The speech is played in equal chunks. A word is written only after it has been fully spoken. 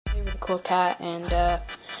here with a cool cat, and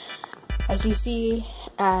as you see,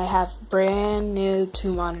 I have brand new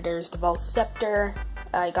 2 monitors, the Vault Scepter.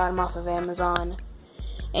 I got them off of Amazon,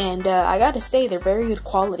 and I gotta say, they're very good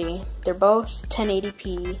quality. They're both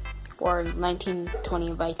 1080p or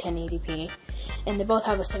 1920 by 1080p, and they both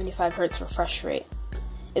have a 75 Hz refresh rate.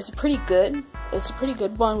 It's a pretty good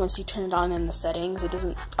one once you turn it on in the settings. It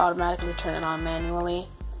doesn't automatically turn it on manually,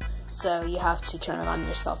 so you have to turn it on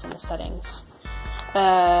yourself in the settings.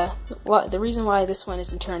 The reason why this one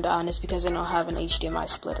isn't turned on is because I don't have an HDMI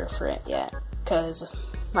splitter for it yet, because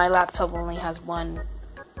my laptop only has one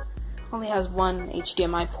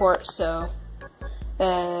HDMI port, so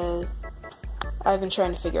I've been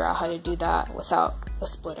trying to figure out how to do that without a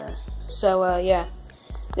splitter. So yeah,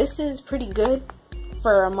 this is pretty good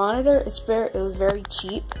for a monitor. It was very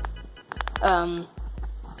cheap.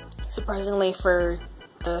 Surprisingly, for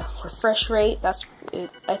the refresh rate, I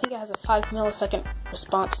think it has a 5 millisecond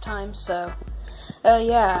response time. So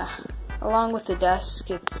yeah, along with the desk,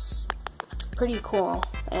 it's pretty cool,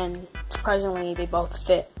 and surprisingly they both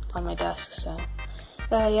fit on my desk. So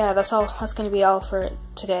yeah, that's gonna be all for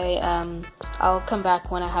today. I'll come back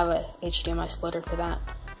when I have a HDMI splitter for that.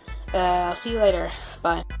 I'll see you later.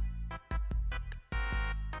 Bye.